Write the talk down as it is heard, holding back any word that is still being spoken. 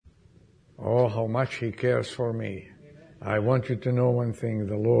Oh, how much He cares for me. I want you to know one thing.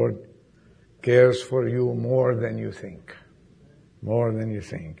 The Lord cares for you more than you think. More than you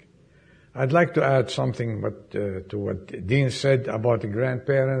think. I'd like to add something to what Dean said about the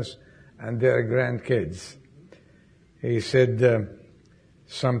grandparents and their grandkids. He said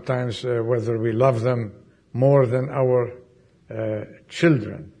sometimes whether we love them more than our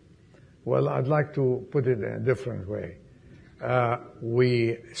children. Well, I'd like to put it in a different way.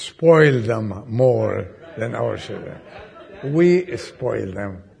 We spoil them more than our children. We spoil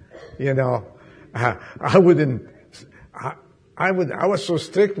them. You know, I was so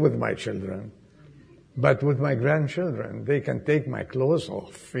strict with my children, but with my grandchildren, they can take my clothes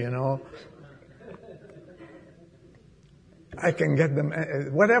off, you know. I can get them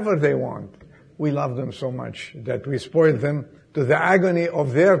whatever they want. We love them so much that we spoil them to the agony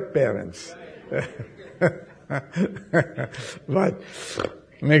of their parents. But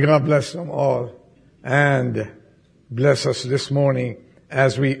may God bless them all and bless us this morning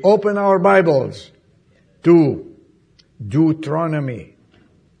as we open our Bibles to Deuteronomy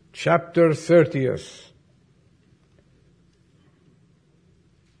chapter 30th.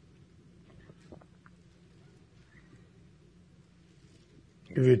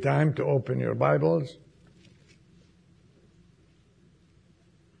 Give you time to open your Bibles.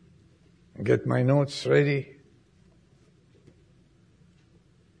 Get my notes ready.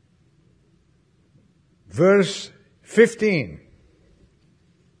 Verse 15.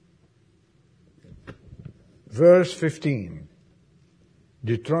 Verse 15.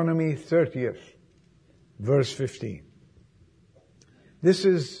 Deuteronomy 30th, verse 15. This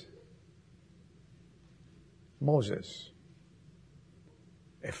is Moses.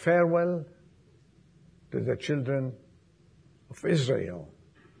 A farewell to the children of Israel,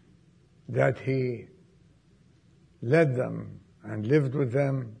 that he led them and lived with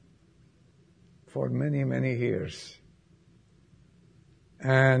them for many, many years.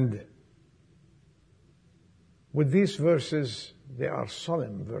 And with these verses, they are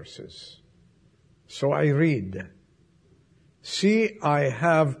solemn verses. So I read, "See, I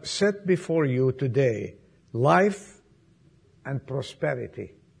have set before you today life and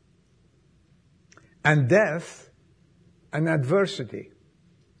prosperity, and death and adversity.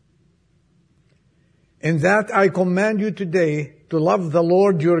 In that I command you today to love the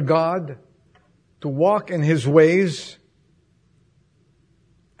Lord your God, to walk in His ways,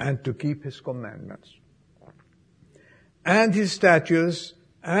 and to keep His commandments, and His statutes,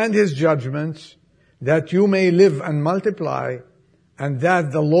 and His judgments, that you may live and multiply, and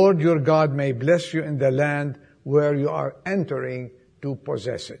that the Lord your God may bless you in the land where you are entering to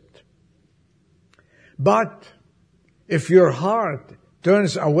possess it. But if your heart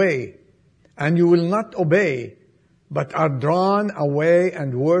turns away, and you will not obey, but are drawn away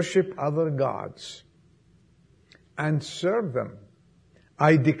and worship other gods, and serve them,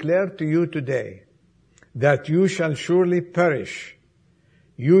 I declare to you today that you shall surely perish.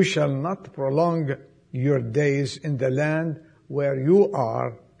 You shall not prolong your days in the land where you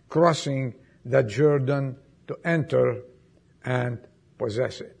are crossing the Jordan to enter and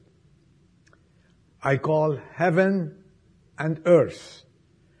possess it. I call heaven and earth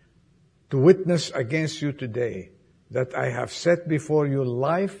to witness against you today that I have set before you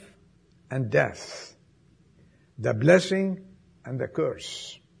life and death, the blessing and the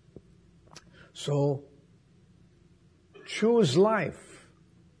curse. So choose life.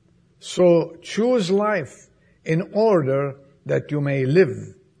 So choose life in order that you may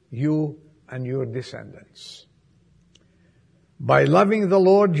live, you and your descendants. By loving the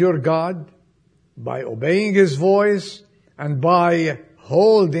Lord your God, by obeying His voice, and by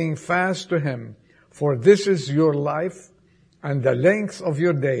holding fast to Him, for this is your life and the length of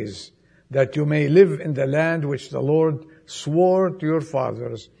your days, that you may live in the land which the Lord swore to your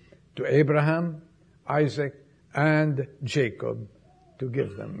fathers, to Abraham, Isaac, and Jacob, to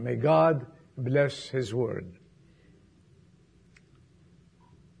give them. May God bless His word.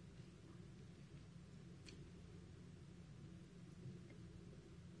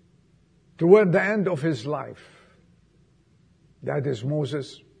 Toward the end of his life, that is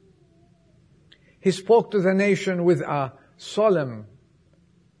Moses, he spoke to the nation with a solemn,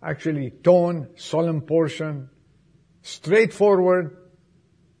 tone, solemn portion, straightforward,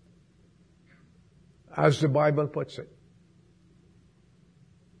 as the Bible puts it.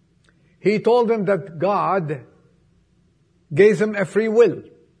 He told them that God gave them a free will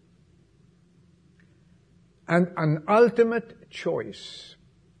and an ultimate choice.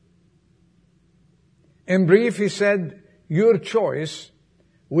 In brief, he said, your choice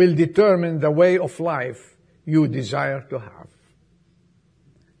will determine the way of life you desire to have.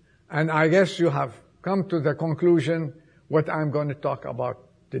 And I guess you have come to the conclusion what I'm going to talk about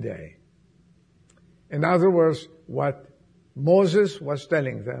today. In other words, what Moses was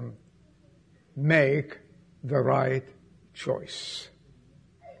telling them, make the right choice.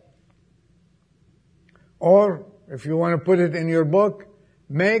 Or, if you want to put it in your book,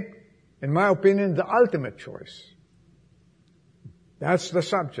 make, in my opinion, the ultimate choice. That's the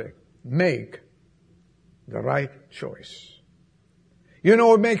subject. Make the right choice. You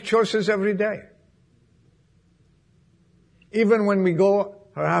know, we make choices every day. Even when we go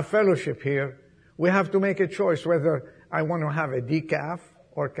or have fellowship here, we have to make a choice whether I want to have a decaf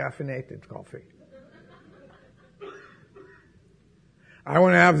or caffeinated coffee. I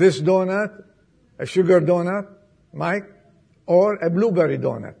want to have this donut, a sugar donut, Mike, or a blueberry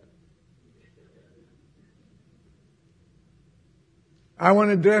donut. I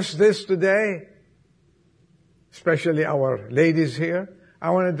want to dress this today, especially our ladies here. I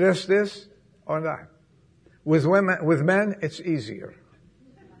want to dress this or that. With women, with men, it's easier.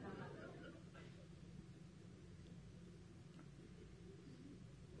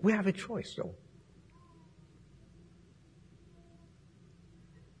 We have a choice, though.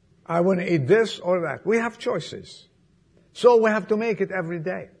 I want to eat this or that. We have choices. So we have to make it every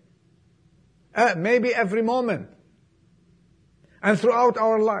day. Maybe every moment. And throughout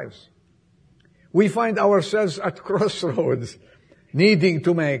our lives. We find ourselves at crossroads, needing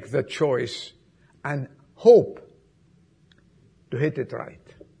to make the choice and hope to hit it right.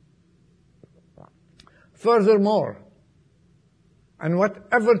 Furthermore, and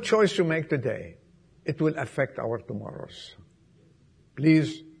whatever choice you make today, it will affect our tomorrows.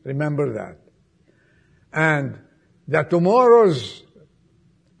 Please remember that. And the tomorrows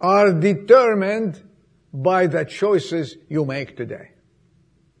are determined by the choices you make today.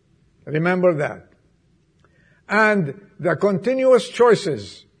 Remember that. And the continuous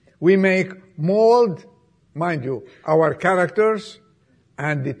choices we make mold, mind you, our characters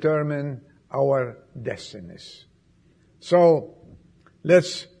and determine our destinies. So,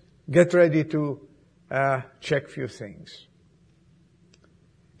 let's get ready to check a few things.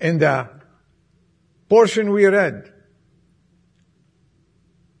 In the portion we read,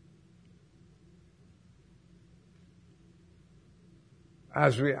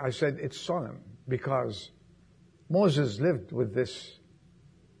 I said, it's solemn because Moses lived with this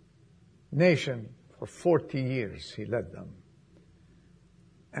nation for 40 years. He led them.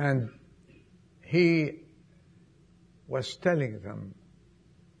 And he was telling them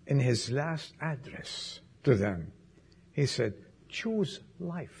in his last address to them, he said, choose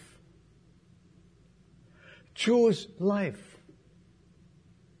life. Choose life.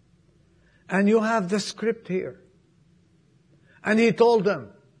 And you have the script here. And he told them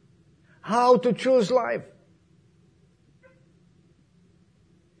how to choose life.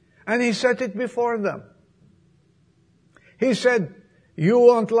 And he set it before them. He said, you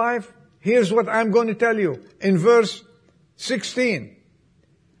want life? Here's what I'm going to tell you. In verse 16,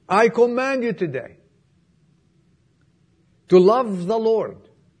 I command you today to love the Lord,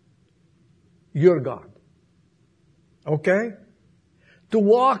 your God. Okay? To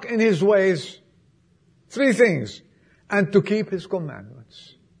walk in His ways, 3 things, and to keep His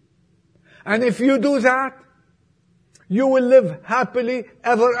commandments. And if you do that, you will live happily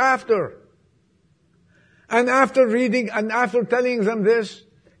ever after. And after reading and after telling them this,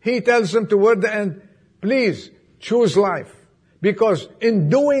 He tells them toward the end, please choose life. Because in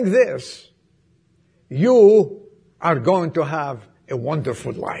doing this, you are going to have a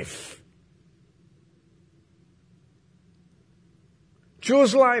wonderful life.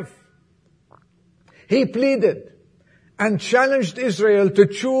 Choose life. He pleaded and challenged Israel to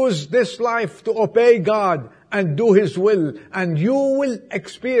choose this life, to obey God and do His will. And you will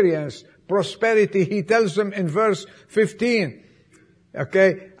experience prosperity. He tells them in verse 15,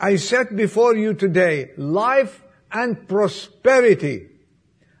 okay, I set before you today life and prosperity.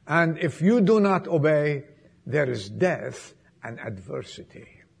 And if you do not obey, there is death and adversity.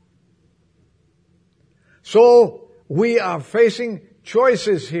 So, we are facing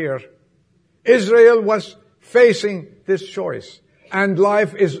choices here. Israel was facing this choice. And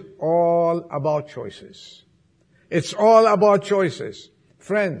life is all about choices. It's all about choices.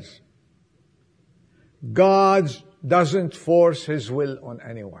 Friends, God doesn't force His will on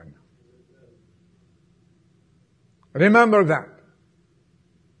anyone. Remember that.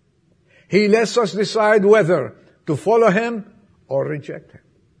 He lets us decide whether to follow Him or reject Him.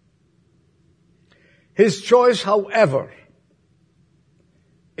 His choice, however,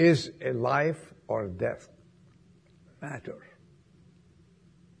 is a life or death matter.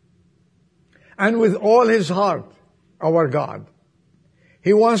 And with all His heart, our God,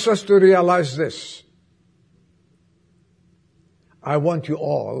 He wants us to realize this. I want you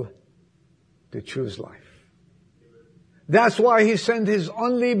all to choose life. That's why He sent His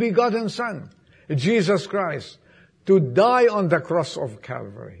only begotten Son, Jesus Christ, to die on the cross of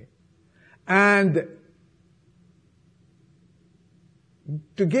Calvary and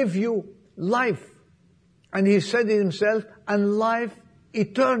to give you life. And He said it Himself, and life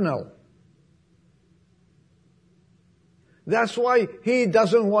eternal. That's why He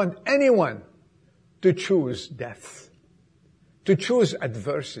doesn't want anyone to choose death, to choose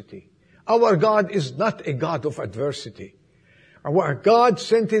adversity. Our God is not a God of adversity. Our God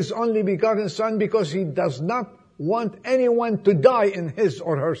sent His only begotten Son because He does not want anyone to die in his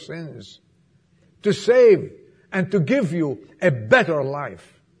or her sins, to save and to give you a better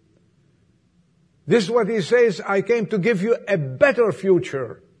life. This is what He says, I came to give you a better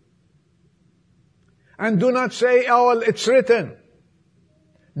future. And do not say, oh, well, it's written.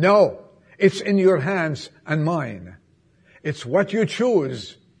 No, it's in your hands and mine. It's what you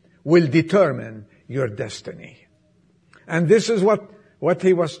choose will determine your destiny. And this is what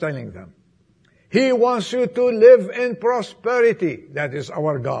He was telling them. He wants you to live in prosperity. That is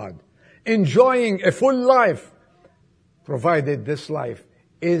our God. Enjoying a full life, provided this life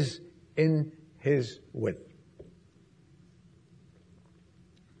is in His will.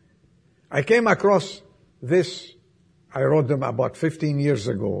 I came across this, I wrote them about 15 years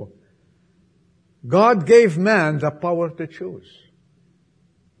ago. God gave man the power to choose.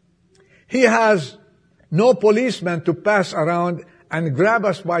 He has no policeman to pass around and grab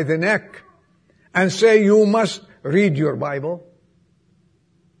us by the neck and say, you must read your Bible.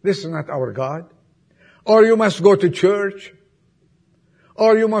 This is not our God. Or you must go to church.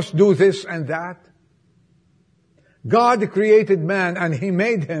 Or you must do this and that. God created man and He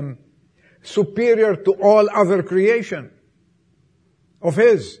made him superior to all other creation of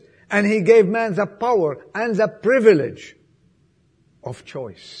His. And He gave man the power and the privilege of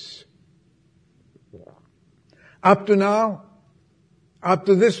choice. Up to now, up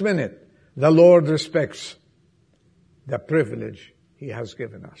to this minute, the Lord respects the privilege He has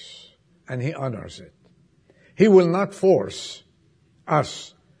given us, and He honors it. He will not force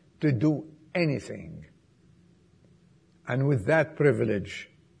us to do anything. And with that privilege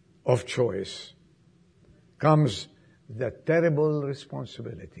of choice comes the terrible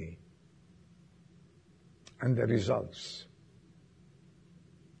responsibility and the results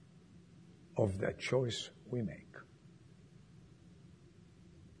of that choice we make.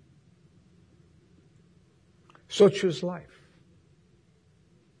 So choose life.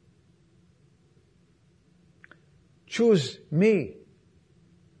 Choose me.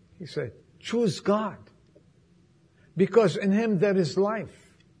 He said, choose God. Because in Him there is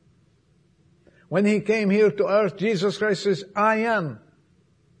life. When He came here to earth, Jesus Christ says, I am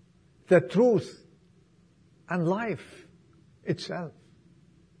the truth and life itself.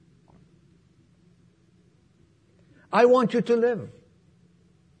 I want you to live.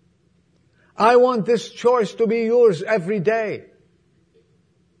 I want this choice to be yours every day.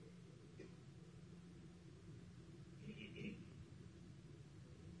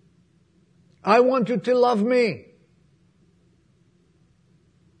 I want you to love me.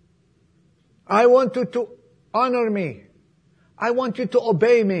 I want you to honor me. I want you to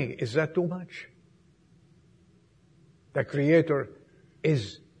obey me. Is that too much? The Creator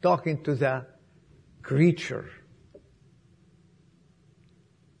is talking to the creature.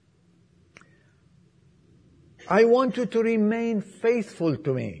 I want you to remain faithful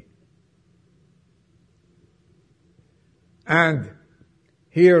to me. And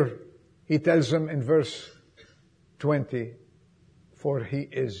here He tells them in verse 20, for He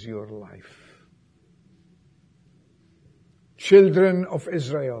is your life. Children of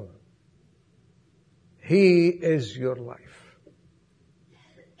Israel, He is your life.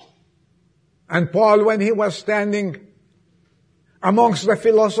 And Paul, when he was standing amongst the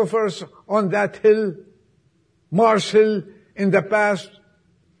philosophers on that hill, Mars Hill, in the past,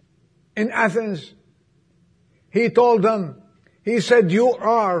 in Athens, he told them, he said, you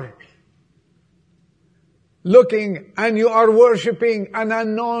are looking and you are worshiping an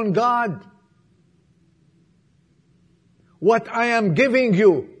unknown God. What I am giving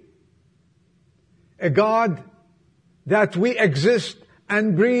you, a God that we exist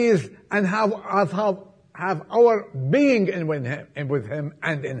and breathe and have our being with Him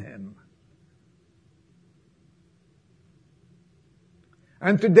and in Him.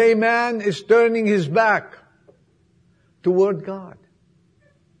 And today man is turning his back toward God.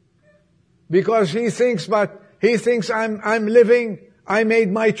 Because he thinks I'm living, I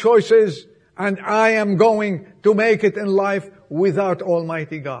made my choices, and I am going to make it in life without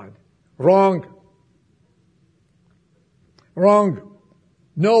Almighty God. Wrong. Wrong.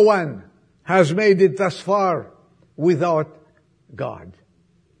 No one has made it thus far without God.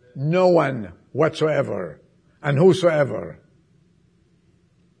 No one whatsoever and whosoever.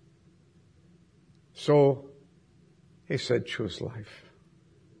 So he said, choose life.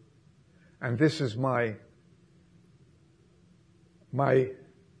 And this is my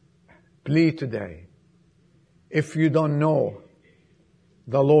plea today. If you don't know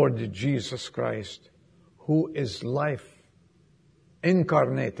the Lord Jesus Christ, who is life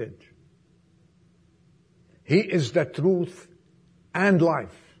incarnated, He is the truth and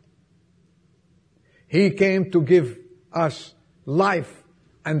life. He came to give us life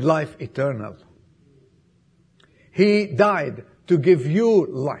and life eternal. He died to give you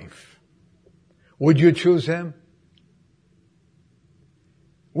life. Would you choose Him?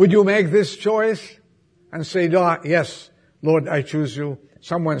 Would you make this choice and say, yes, Lord, I choose you?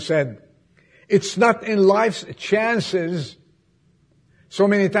 Someone said, it's not in life's chances. So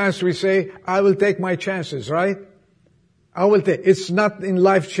many times we say, I will take my chances, right? It's not in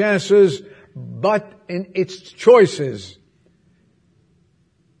life chances, but in its choices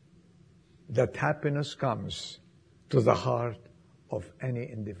that happiness comes to the heart of any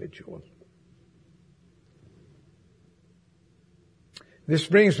individual. This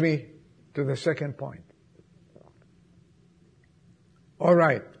brings me to the second point. All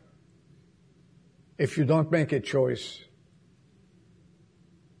right. If you don't make a choice,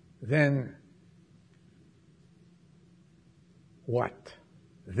 then what?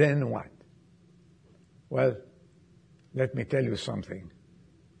 Then what? Well, let me tell you something.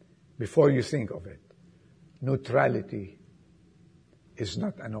 Before you think of it, neutrality is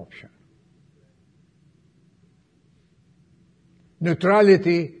not an option.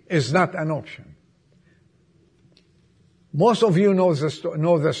 Neutrality is not an option. Most of you know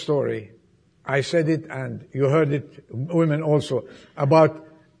the story. I said it and you heard it, women also, about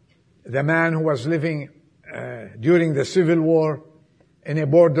the man who was living during the Civil War in a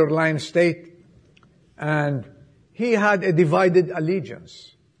borderline state, and he had a divided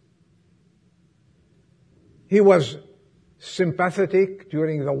allegiance. He was sympathetic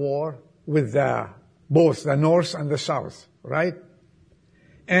during the war with both the North and the South, right?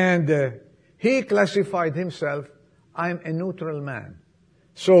 And he classified himself, I'm a neutral man.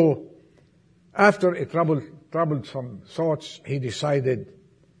 So after a troublesome thoughts, he decided,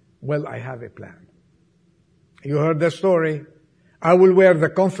 well, I have a plan. You heard the story. I will wear the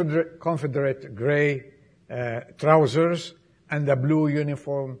Confederate gray trousers and the blue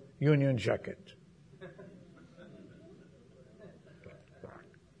uniform Union jacket.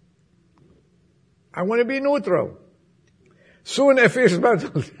 I want to be neutral. Soon a fierce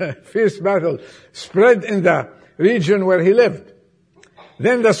battle spread in the region where he lived.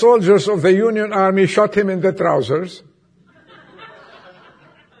 Then the soldiers of the Union Army shot him in the trousers,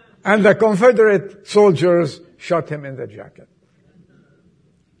 and the Confederate soldiers shot him in the jacket.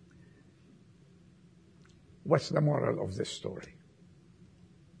 What's the moral of this story?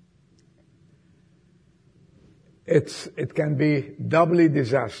 It can be doubly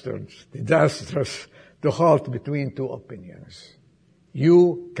disastrous to halt between two opinions.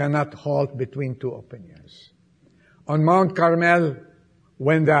 You cannot halt between two opinions. On Mount Carmel,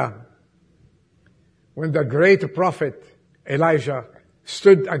 when the great prophet Elijah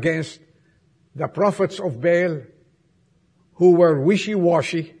stood against the prophets of Baal who were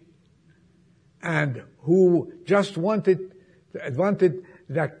wishy-washy and who just wanted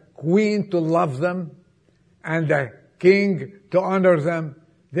the queen to love them and the king to honor them.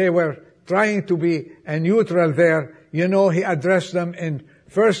 They were trying to be a neutral there. You know, he addressed them in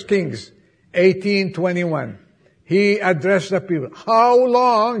 1 Kings 18:21. He addressed the people. How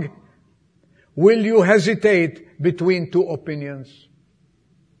long will you hesitate between two opinions?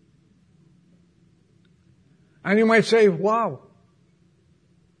 And you might say, wow,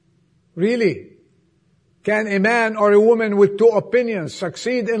 really? Can a man or a woman with two opinions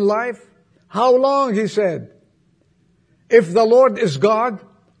succeed in life? How long, he said. If the Lord is God,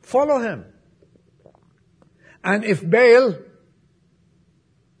 follow Him. And if Baal,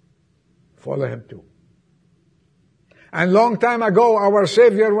 follow him too. And long time ago, our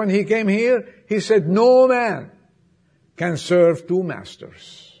Savior, when He came here, He said, no man can serve two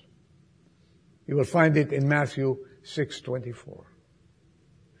masters. You will find it in Matthew 6:24.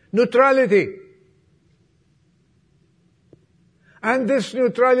 Neutrality. And this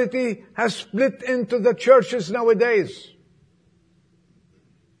neutrality has split into the churches nowadays.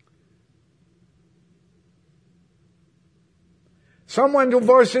 Someone who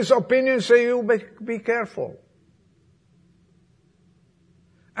voices opinion say, you be careful.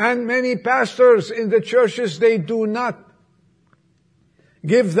 And many pastors in the churches, they do not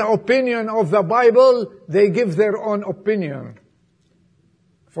give the opinion of the Bible, they give their own opinion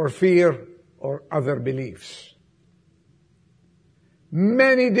for fear or other beliefs.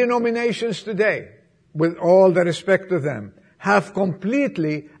 Many denominations today, with all the respect to them, have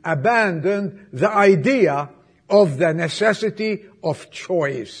completely abandoned the idea of the necessity of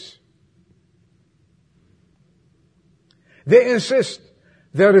choice. They insist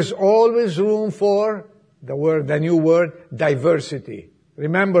there is always room for the new word, diversity.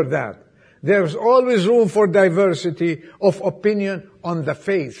 Remember that. There's always room for diversity of opinion on the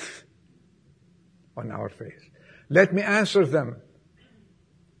faith, on our faith. Let me answer them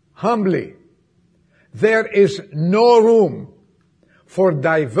humbly. There is no room for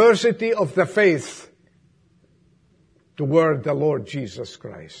diversity of the faith toward the Lord Jesus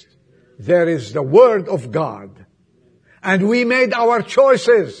Christ. There is the Word of God. And we made our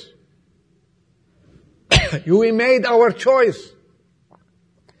choices. We made our choice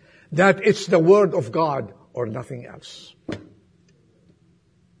that it's the Word of God or nothing else.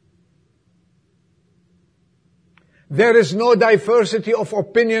 There is no diversity of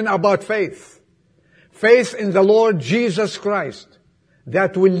opinion about faith. Faith in the Lord Jesus Christ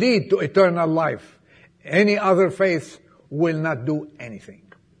that will lead to eternal life. Any other faith will not do anything.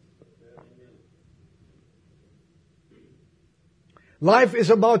 Life is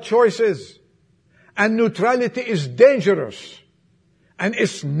about choices, and neutrality is dangerous, and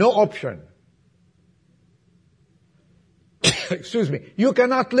it's no option. Excuse me. You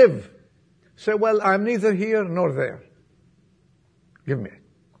cannot live. Say, well, I'm neither here nor there. Give me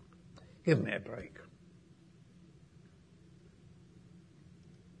a break.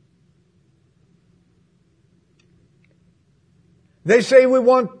 They say we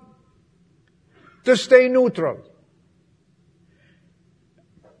want to stay neutral.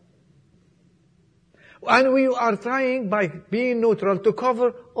 And we are trying, by being neutral, to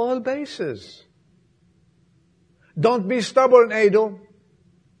cover all bases. Don't be stubborn, Ado.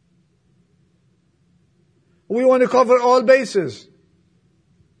 We want to cover all bases.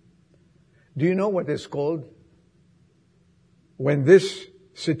 Do you know what it's called? When this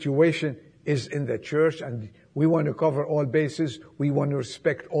situation is in the church and we want to cover all bases, we want to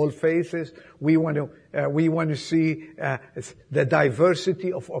respect all faiths, we want to see the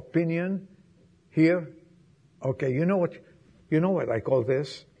diversity of opinion here. Okay, you know what I call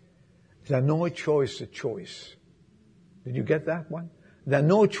this? The no choice choice. Did you get that one? The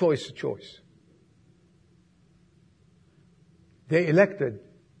no choice choice. They elected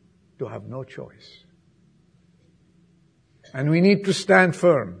to have no choice. And we need to stand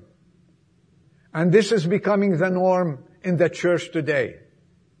firm. And this is becoming the norm in the church today.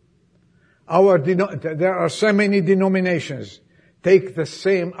 There are so many denominations take the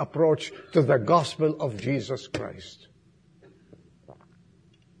same approach to the gospel of Jesus Christ.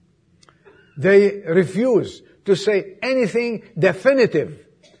 They refuse to say anything definitive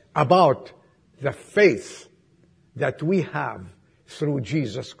about the faith that we have through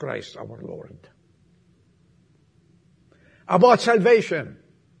Jesus Christ our Lord. About salvation,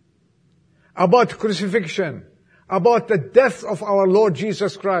 about crucifixion, about the death of our Lord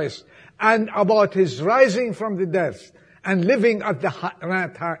Jesus Christ, and about His rising from the dead and living at the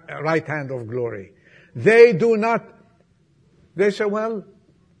right hand of glory. They say, well,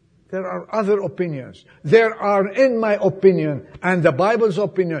 there are other opinions. There are, in my opinion, and the Bible's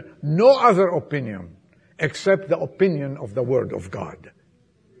opinion, no other opinion except the opinion of the Word of God.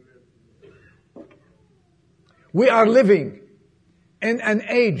 We are living in an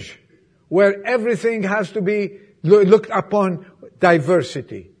age where everything has to be looked upon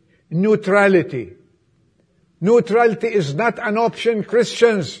diversity, neutrality. Neutrality is not an option,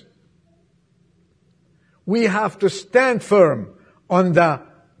 Christians. We have to stand firm on the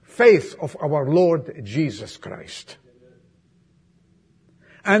faith of our Lord Jesus Christ.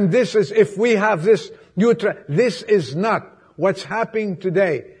 And this is, if we have this this is not what's happening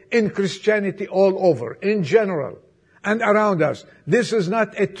today in Christianity all over, in general, and around us. This is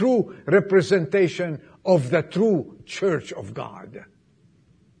not a true representation of the true church of God.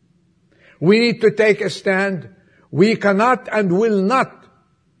 We need to take a stand. We cannot and will not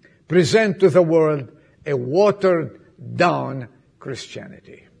present to the world a watered down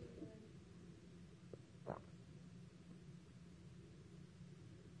Christianity.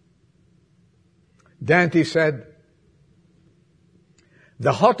 Dante said,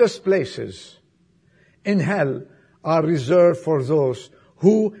 the hottest places in hell are reserved for those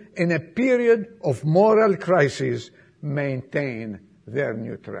who, in a period of moral crisis, maintain their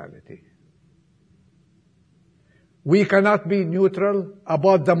neutrality. We cannot be neutral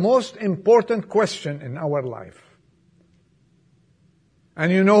about the most important question in our life.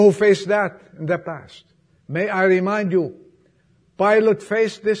 And you know who faced that in the past? May I remind you, Pilate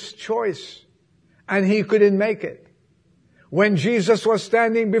faced this choice and he couldn't make it. When Jesus was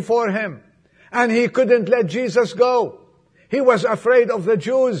standing before him and he couldn't let Jesus go. He was afraid of the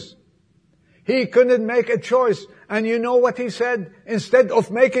Jews. He couldn't make a choice. And you know what he said? Instead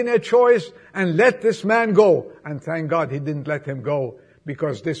of making a choice and let this man go. And thank God he didn't let him go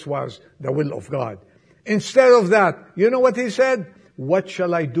because this was the will of God. Instead of that, you know what he said? What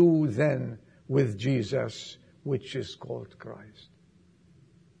shall I do then with Jesus, which is called Christ?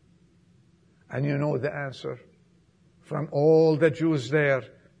 And you know the answer? From all the Jews there,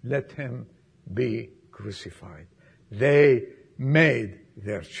 let him be crucified. They made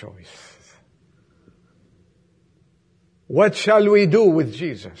their choice. What shall we do with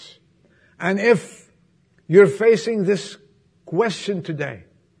Jesus? And if you're facing this question today,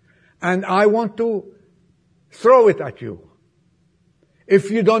 and I want to throw it at you, if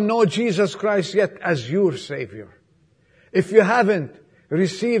you don't know Jesus Christ yet as your Savior, if you haven't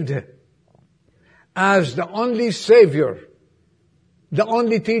received Him as the only Savior, the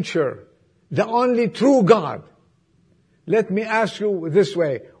only teacher, the only true God, let me ask you this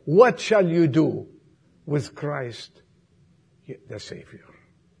way, what shall you do with Christ, the Savior?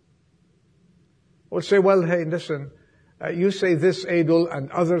 Or say, well, hey, listen, you say this, Adol,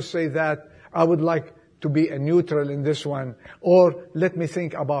 and others say that. I would like to be a neutral in this one. Or let me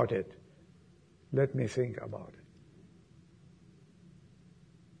think about it. Let me think about it.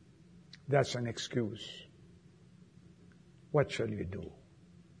 That's an excuse. What shall you do?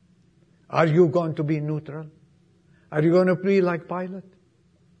 Are you going to be neutral? Are you going to be like Pilate?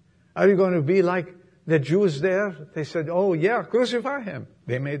 Are you going to be like the Jews there? They said, oh yeah, crucify him.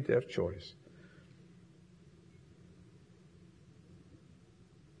 They made their choice.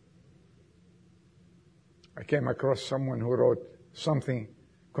 I came across someone who wrote something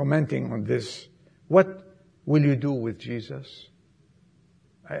commenting on this. What will you do with Jesus?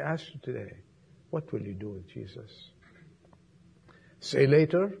 I ask you today, what will you do with Jesus? Say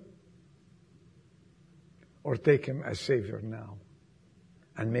later, or take him as Savior now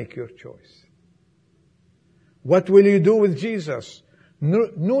and make your choice. What will you do with Jesus?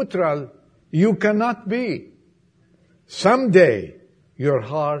 Neutral you cannot be. Someday your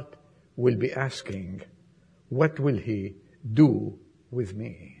heart will be asking, what will he do with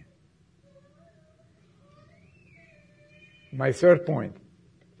me? My third point,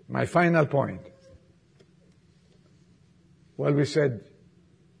 my final point. Well, we said,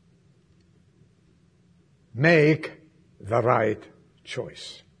 make the right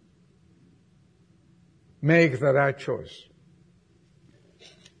choice. Make the right choice.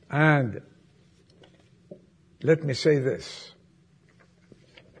 And let me say this.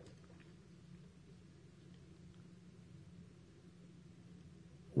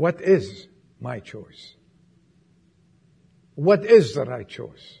 What is my choice? What is the right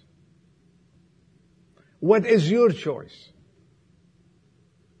choice? What is your choice?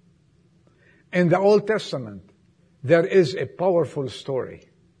 In the Old Testament, there is a powerful story,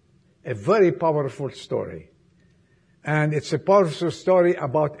 a very powerful story. And it's a powerful story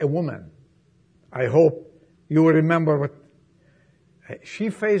about a woman. I hope you will remember what she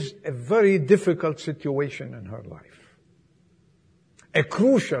faced a very difficult situation in her life. A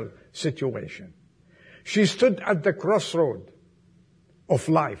crucial situation. She stood at the crossroad of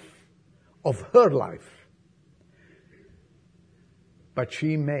life, of her life. But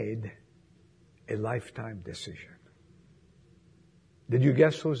she made a lifetime decision. Did you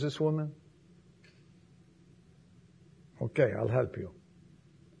guess who's this woman? Okay, I'll help you.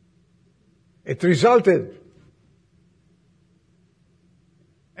 It resulted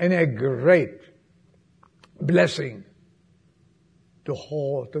in a great blessing to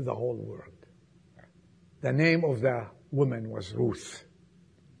the whole world. The name of the woman was Ruth.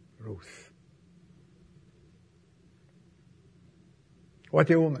 Ruth. What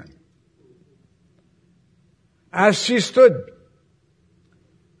a woman. As she stood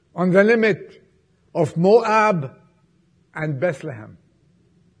on the limit of Moab and Bethlehem,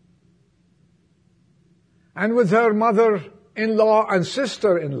 and with her mother-in-law and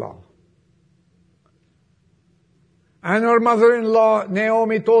sister-in-law, and her mother-in-law,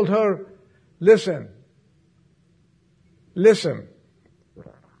 Naomi, told her, listen,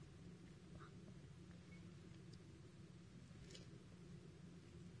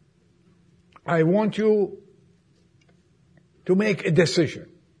 I want you to make a decision.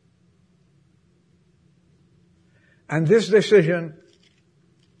 And this decision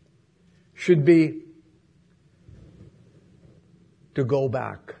should be to go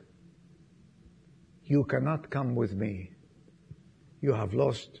back. You cannot come with me. You have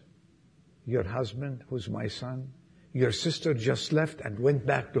lost your husband, who's my son. Your sister just left and went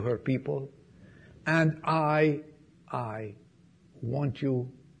back to her people. And I want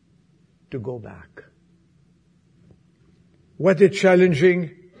you to go back. What a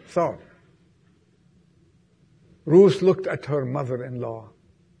challenging thought. Ruth looked at her mother-in-law.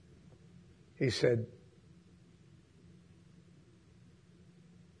 He said,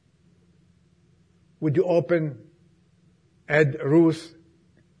 would you open Ruth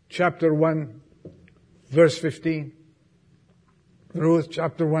chapter 1, verse 15? Ruth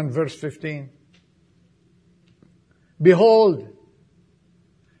chapter 1, verse 15. Behold,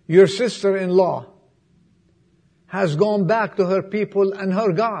 your sister-in-law has gone back to her people and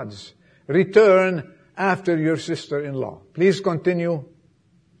her gods. Return after your sister-in-law. Please continue.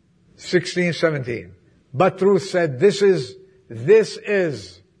 16, 17. But Ruth said, this is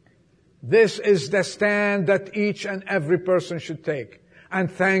the stand that each and every person should take. And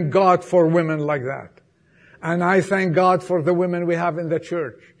thank God for women like that. And I thank God for the women we have in the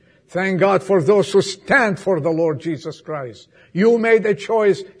church. Thank God for those who stand for the Lord Jesus Christ. You made a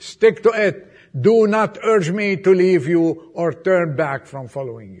choice, stick to it. Do not urge me to leave you or turn back from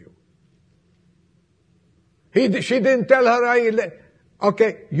following you. She didn't tell her,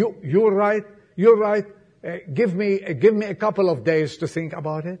 okay, you're right. Give me a couple of days to think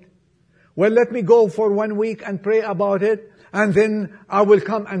about it. Well, let me go for 1 week and pray about it, and then I will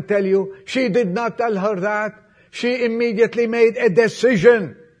come and tell you. She did not tell her that. She immediately made a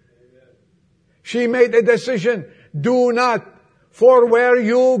decision. She made a decision. Do not, for where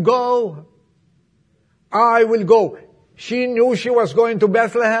you go, I will go. She knew she was going to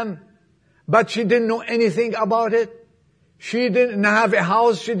Bethlehem, but she didn't know anything about it. She didn't have a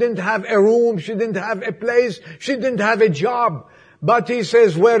house. She didn't have a room. She didn't have a place. She didn't have a job. But he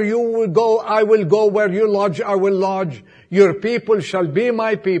says, where you will go, I will go. Where you lodge, I will lodge. Your people shall be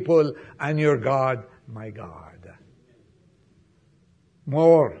my people, and your God, my God.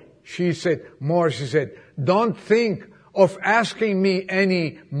 More, she said, don't think of asking me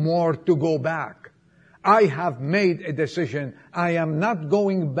any more to go back. I have made a decision. I am not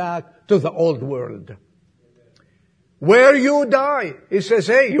going back to the old world. Where you die, he says,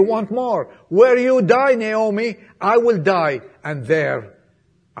 hey, you want more. Where you die, Naomi, I will die, and there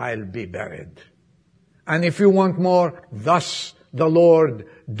I'll be buried. And if you want more, thus the Lord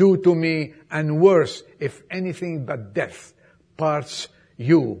do to me, and worse, if anything but death parts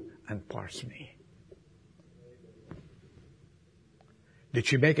you and parts me. Did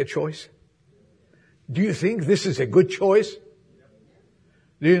she make a choice? Do you think this is a good choice?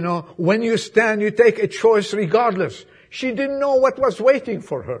 Do you know, when you stand, you take a choice regardless. She didn't know what was waiting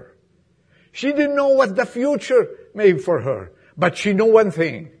for her. She didn't know what the future made for her. But she knew one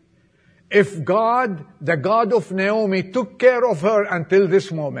thing. If God, the God of Naomi, took care of her until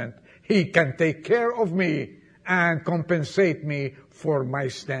this moment, He can take care of me and compensate me for my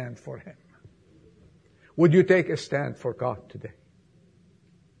stand for Him. Would you take a stand for God today?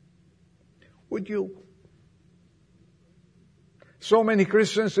 Would you? So many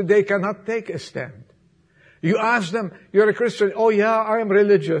Christians today cannot take a stand. You ask them, you're a Christian. Oh yeah, I am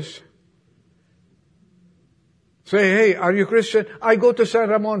religious. Say, hey, are you Christian? I go to San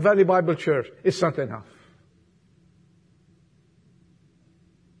Ramon Valley Bible Church. It's not enough.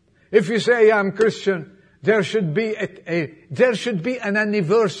 If you say I'm Christian, there should be an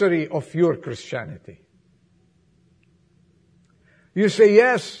anniversary of your Christianity. You say,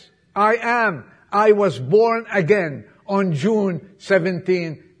 yes, I am. I was born again on June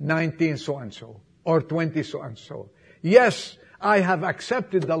 17, 19 so-and-so, or 20 so-and-so. Yes, I have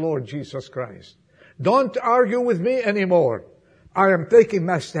accepted the Lord Jesus Christ. Don't argue with me anymore. I am taking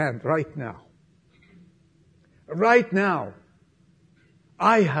my stand right now. Right now,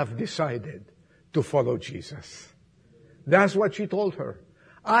 I have decided to follow Jesus. That's what she told her.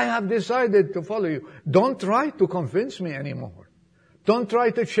 I have decided to follow you. Don't try to convince me anymore. Don't try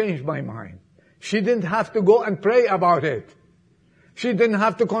to change my mind. She didn't have to go and pray about it. She didn't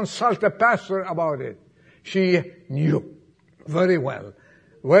have to consult a pastor about it. She knew very well,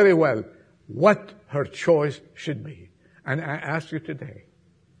 what her choice should be. And I ask you today,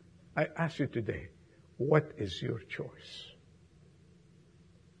 what is your choice?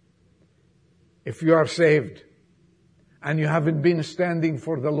 If you are saved and you haven't been standing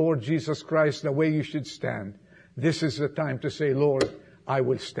for the Lord Jesus Christ the way you should stand, this is the time to say, Lord, I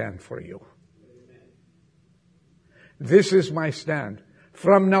will stand for you. This is my stand.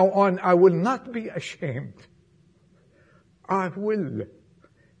 From now on, I will not be ashamed. I will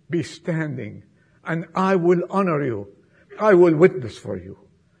be standing and I will honor you I will witness for you.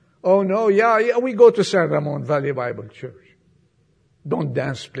 Oh no, yeah, we go to San Ramon Valley Bible Church. Don't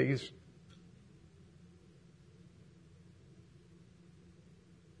dance, please.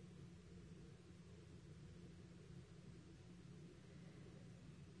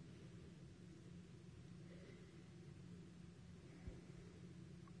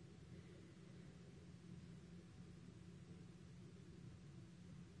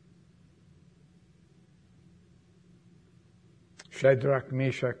 Shadrach,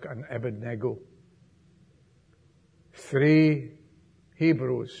 Meshach, and Abednego. 3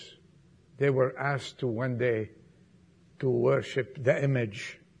 Hebrews, they were asked to one day to worship the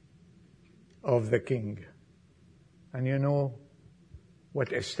image of the king. And you know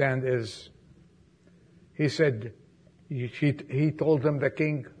what a stand is? He said, he told them, the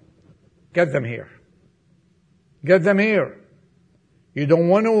king, get them here. Get them here. You don't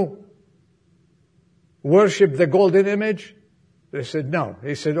want to worship the golden image? They said, no.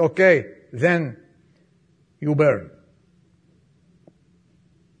 He said, okay, then you burn.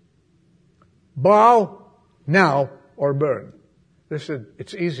 Bow now or burn. They said,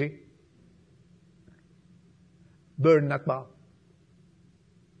 it's easy. Burn, not bow.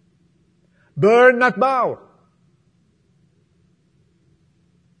 Burn, not bow.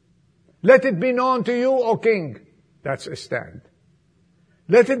 Let it be known to you, O king. That's a stand.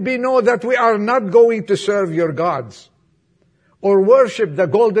 Let it be known that we are not going to serve your gods or worship the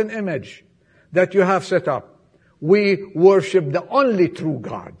golden image that you have set up. We worship the only true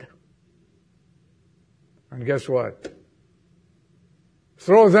God. And guess what?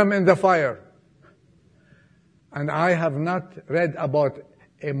 Throw them in the fire. And I have not read about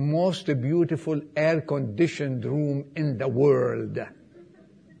a most beautiful air-conditioned room in the world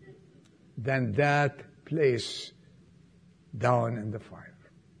than that place down in the fire.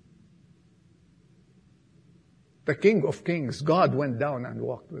 The King of Kings, God, went down and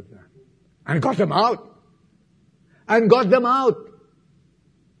walked with them and got them out. And got them out.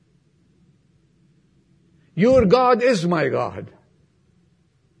 Your God is my God.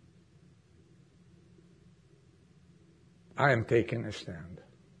 I am taking a stand.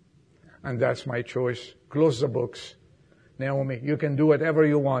 And that's my choice. Close the books. Naomi, you can do whatever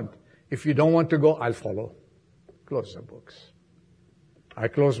you want. If you don't want to go, I'll follow. Close the books. I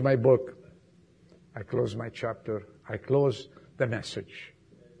close my book. I close my chapter. I close the message.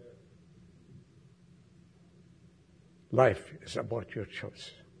 Life is about your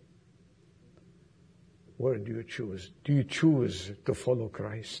choice. Where do you choose? Do you choose to follow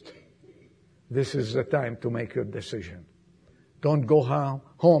Christ? This is the time to make your decision. Don't go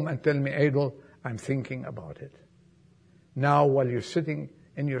home and tell me, Adel, I'm thinking about it. Now, while you're sitting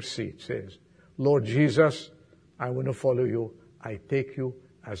in your seat, says, Lord Jesus, I want to follow you. I take you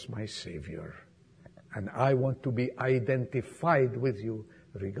as my Savior. And I want to be identified with you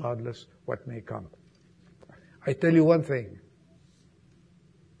regardless what may come. I tell you one thing.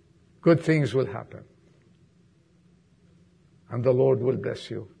 Good things will happen. And the Lord will bless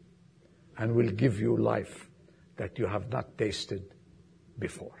you and will give you life that you have not tasted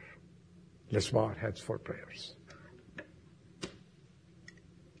before. Let's bow our heads for prayers.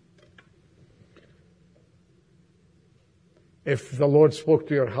 If the Lord spoke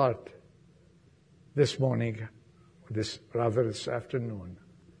to your heart this morning, this afternoon,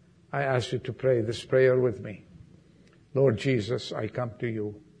 I ask you to pray this prayer with me. Lord Jesus, I come to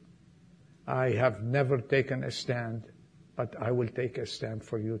you. I have never taken a stand, but I will take a stand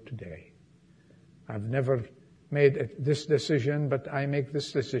for you today. I've never made this decision, but I make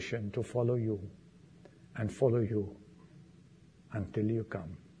this decision to follow you and follow you until you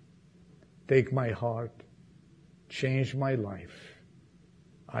come. Take my heart, change my life.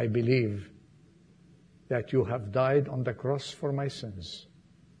 I believe that you have died on the cross for my sins.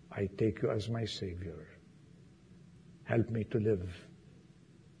 I take you as my Savior. Help me to live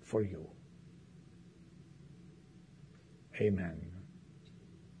for you. Amen.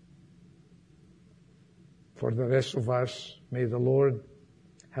 For the rest of us, may the Lord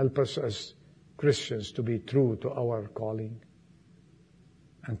help us as Christians to be true to our calling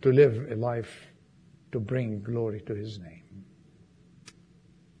and to live a life to bring glory to His name.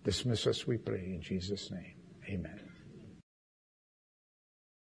 Dismiss us, we pray, in Jesus' name. Amen.